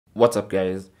What's up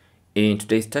guys? In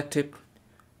today's tech tip,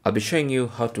 I'll be showing you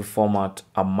how to format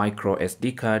a micro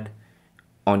SD card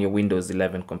on your Windows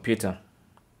 11 computer.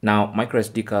 Now, micro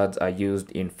SD cards are used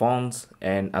in phones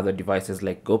and other devices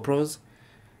like GoPros,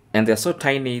 and they're so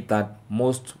tiny that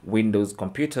most Windows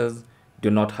computers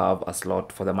do not have a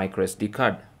slot for the micro SD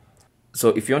card.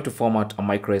 So if you want to format a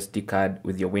micro SD card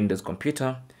with your Windows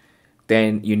computer,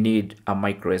 then you need a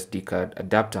micro SD card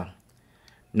adapter.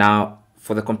 Now,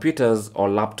 for the computers or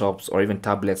laptops or even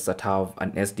tablets that have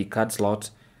an SD card slot,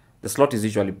 the slot is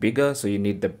usually bigger, so you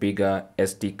need the bigger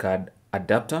SD card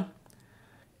adapter.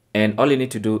 And all you need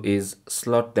to do is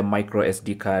slot the micro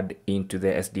SD card into the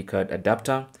SD card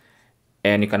adapter,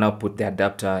 and you can now put the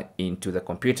adapter into the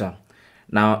computer.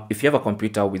 Now, if you have a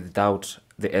computer without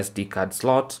the SD card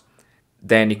slot,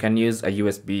 then you can use a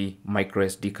USB micro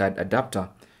SD card adapter.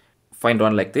 Find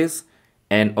one like this,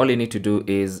 and all you need to do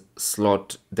is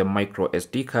slot the micro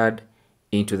SD card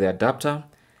into the adapter,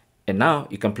 and now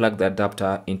you can plug the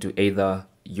adapter into either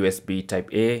USB type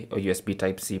A or USB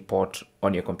type C port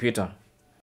on your computer.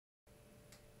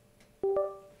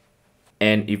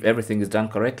 And if everything is done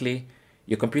correctly,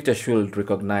 your computer should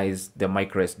recognize the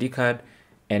micro SD card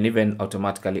and even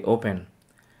automatically open.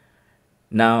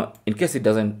 Now, in case it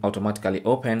doesn't automatically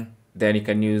open, then you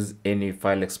can use any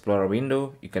file explorer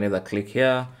window. You can either click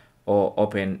here or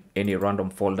open any random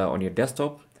folder on your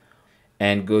desktop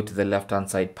and go to the left hand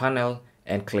side panel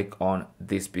and click on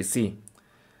this PC.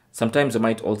 Sometimes you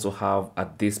might also have a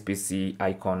this PC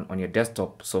icon on your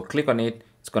desktop, so click on it.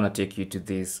 It's going to take you to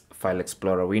this file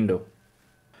explorer window.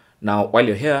 Now, while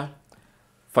you're here,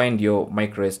 find your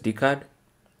micro SD card.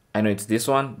 I know it's this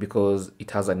one because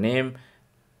it has a name,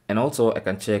 and also I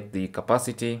can check the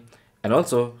capacity, and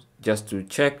also just to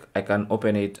check, I can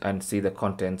open it and see the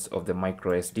contents of the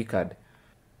micro SD card.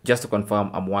 Just to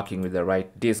confirm I'm working with the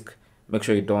right disk, make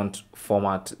sure you don't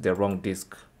format the wrong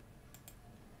disk.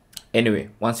 Anyway,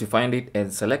 once you find it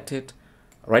and select it,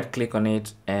 right click on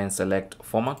it and select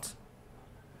format.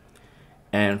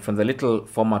 And from the little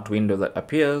format window that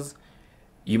appears,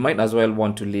 you might as well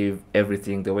want to leave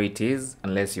everything the way it is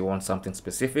unless you want something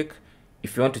specific.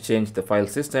 If you want to change the file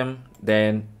system,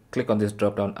 then click on this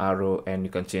drop down arrow and you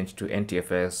can change to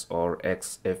NTFS or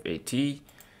XFAT.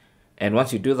 And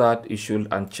once you do that, you should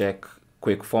uncheck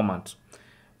quick format.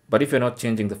 But if you're not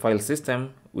changing the file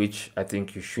system, which I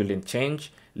think you shouldn't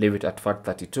change, leave it at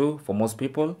FAT32 for most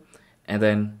people, and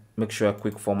then make sure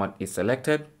quick format is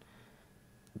selected.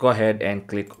 Go ahead and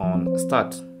click on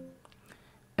start.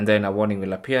 And then a warning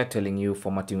will appear telling you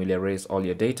formatting will erase all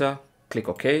your data. Click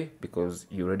OK because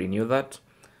you already knew that.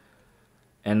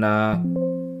 And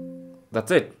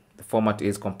that's it. The format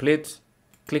is complete.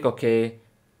 Click OK,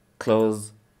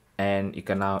 close, and you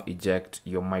can now eject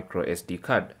your micro SD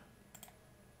card.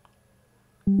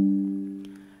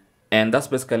 And that's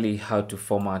basically how to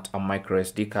format a micro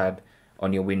SD card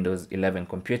on your Windows 11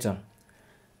 computer.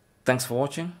 Thanks for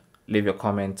watching. Leave your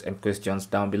comments and questions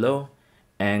down below,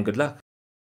 and good luck.